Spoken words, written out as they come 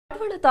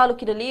ಬಂಟ್ವಾಳ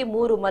ತಾಲೂಕಿನಲ್ಲಿ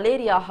 3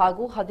 ಮಲೇರಿಯಾ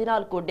ಹಾಗೂ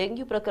 14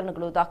 ಡೆಂಗ್ಯೂ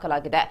ಪ್ರಕರಣಗಳು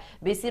ದಾಖಲಾಗಿದೆ.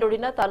 ಬಿಸಿ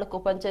ರೋಡಿನ ತಾಲೂಕು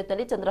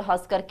ಪಂಚಾಯತ್ನಲ್ಲಿ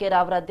ಚಂದ್ರಹಾಸ್ಕರ್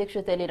K.S.Rao ಅವರ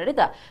ಅಧ್ಯಕ್ಷತೆಯಲ್ಲಿ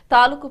ನಡೆದ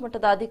ತಾಲೂಕು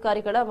ಮಟ್ಟದ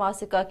ಅಧಿಕಾರಿಗಳ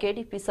ಮಾಸಿಕ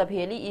ಕೆಡಿಪಿ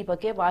ಸಭೆಯಲ್ಲಿ ಈ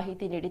ಬಗ್ಗೆ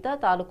ಮಾಹಿತಿ ನೀಡಿದ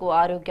ತಾಲೂಕು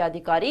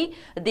ಆರೋಗ್ಯಾಧಿಕಾರಿ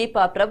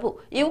ದೀಪಾ ಪ್ರಭು,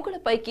 ಇವುಗಳ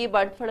ಪೈಕಿ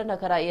ಬಂಟ್ವಾಳ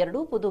ನಗರ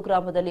 2, ಪುದು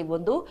ಗ್ರಾಮದಲ್ಲಿ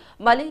 1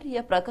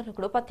 ಮಲೇರಿಯಾ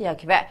ಪ್ರಕರಣಗಳು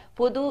ಪತ್ತೆಯಾಗಿವೆ.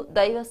 ಪುದು,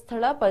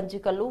 ದೈವಸ್ಥಳ,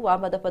 ಪಂಜಿಕಲ್ಲು,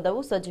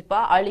 ವಾಮದಪದವು, ಸಜಿಪ,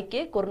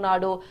 ಅಳಿಕೆ,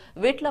 ಕುರ್ನಾಡು,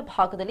 ವಿಟ್ಲ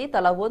ಭಾಗದಲ್ಲಿ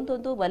ತಲಾ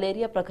ಒಂದೊಂದು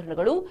ಮಲೇರಿಯಾ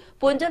ಪ್ರಕರಣಗಳು,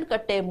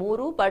 ಪುಂಜಲ್ಕಟ್ಟೆ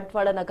 3,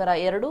 ಬಂಟ್ವಾಳ ನಗರ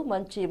 2,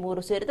 ಮಂಚಿ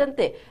 3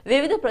 ಸೇರಿದಂತೆ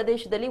ವಿವಿಧ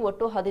ಪ್ರದೇಶದಲ್ಲಿ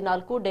ಒಟ್ಟು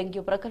 14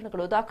 ಡೆಂಗ್ಯೂ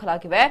ಪ್ರಕರಣಗಳು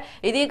ದಾಖಲಾಗಿವೆ.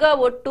 ಇದೀಗ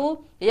ಒಟ್ಟು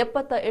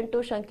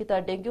 78 ಶಂಕಿತ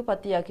ಡೆಂಗ್ಯೂ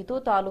ಪತ್ತೆಯಾಗಿದ್ದು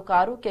ತಾಲೂಕು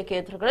ಆರೋಗ್ಯ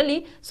ಕೇಂದ್ರಗಳಲ್ಲಿ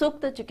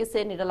ಸೂಕ್ತ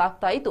ಚಿಕಿತ್ಸೆ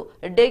ನೀಡಲಾಗುತ್ತಿದ್ದು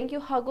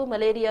ಡೆಂಗ್ಯೂ ಹಾಗೂ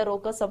ಮಲೇರಿಯಾ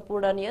ರೋಗ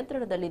ಸಂಪೂರ್ಣ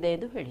ನಿಯಂತ್ರಣದಲ್ಲಿದೆ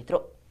ಎಂದು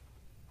ಹೇಳಿದರು.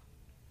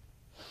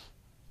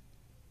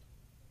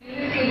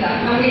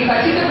 ನಮಗೆ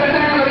ಖಚಿತ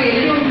ಪ್ರಕರಣಗಳು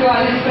ಎಲ್ಲಿ ಉಂಟು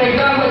ಅಲ್ಲಿ ಸ್ಪ್ರೆಡ್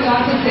ಆಗುವ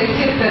ಚಾನ್ಸಸ್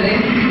ಹೆಚ್ಚಿರ್ತದೆ.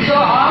 ಸೊ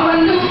ಆ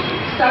ಒಂದು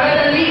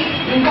ಸ್ಥಳದಲ್ಲಿ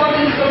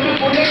ಇಂಪಾರ್ಟೆನ್ಸ್ ಕೊಟ್ಟು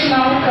ಕೂಡಲೇ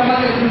ನಾವು ಕ್ರಮ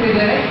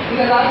ತೆಗೆದುಕೊಂಡಿದ್ದೇವೆ.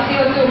 ಈಗ ಲಾಸ್ಟ್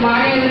ಇವತ್ತು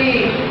ಮಾಣಿಯಲ್ಲಿ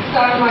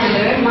ಸ್ಟಾರ್ಟ್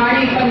ಮಾಡಿದ್ದೇವೆ.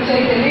 ಮಾಣಿ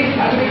ಪಂಚಾಯತಿಯಲ್ಲಿ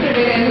ಅದು ಬಿಟ್ಟು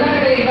ಬೇರೆ ಎಲ್ಲ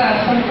ಕಡೆ ಈಗ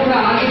ಸಂಪೂರ್ಣ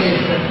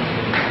ಆಗಿದೆ.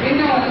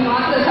 ಇನ್ನು ಅದು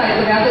ಮಾತ್ರ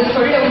ಸಾಯ್ತದೆ, ಅದು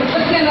ಸೊಳ್ಳೆ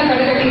ಉತ್ಪತ್ತಿಯನ್ನು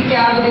ತಡೆಗಟ್ಟಲಿಕ್ಕೆ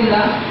ಆಗುದಿಲ್ಲ.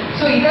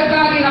 ಸೊ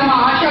ಇದಕ್ಕಾಗಿ ನಮ್ಮ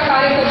ಆಶಾ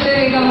ಕಾರ್ಯಕರ್ತರು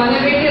ಈಗ ಮನೆ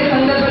ಭೇಟಿಯ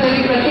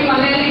ಸಂದರ್ಭದಲ್ಲಿ ಪ್ರತಿ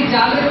ಮನೆಯಲ್ಲಿ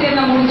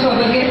ಜಾಗೃತಿಯನ್ನು ಮೂಡಿಸುವ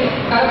ಬಗ್ಗೆ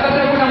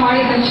ಕರಪತ್ರ ಕೂಡ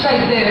ಮಾಡಿ ಹಂಚ್ತಾ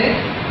ಇದ್ದೇವೆ.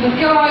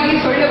 ಮುಖ್ಯವಾಗಿ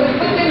ಸೊಳ್ಳೆ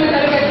ಉತ್ಪತ್ತಿಯನ್ನು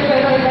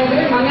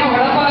ತಡೆಗಟ್ಟಬೇಕಾದ್ರೆ ಮನೆ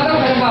ಒಳಭಾಗ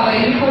ಹೊರಭಾಗ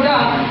ಇಲ್ಲಿ ಕೂಡ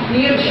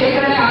ನೀರು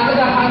ಶೇಖರಣೆ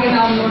ಆಗದ ಹಾಗೆ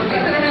ನಾವು ನೋಡಿ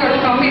ಪ್ರಕರಣಗಳು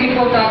ಕಮ್ಮಿ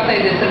ರಿಪೋರ್ಟ್ ಆಗ್ತಾ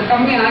ಇದೆ ಸರ್,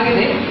 ಕಮ್ಮಿ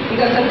ಆಗಿದೆ.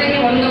 ಈಗ ಸದ್ಯಕ್ಕೆ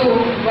 1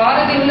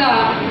 ವಾರದಿಂದ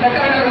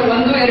ಪ್ರಕರಣಗಳು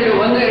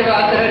 1-2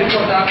 ಆ ಥರ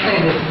ರಿಪೋರ್ಟ್ ಆಗ್ತಾ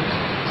ಇದೆ.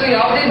 ಸೊ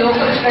ಯಾವುದೇ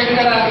ಲೋಕಲ್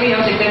ಸ್ಪ್ರೆಡ್ಗಳಾಗಲಿ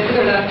ಯಾವುದೇ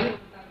ಡೆತ್ಗಳಾಗಲಿ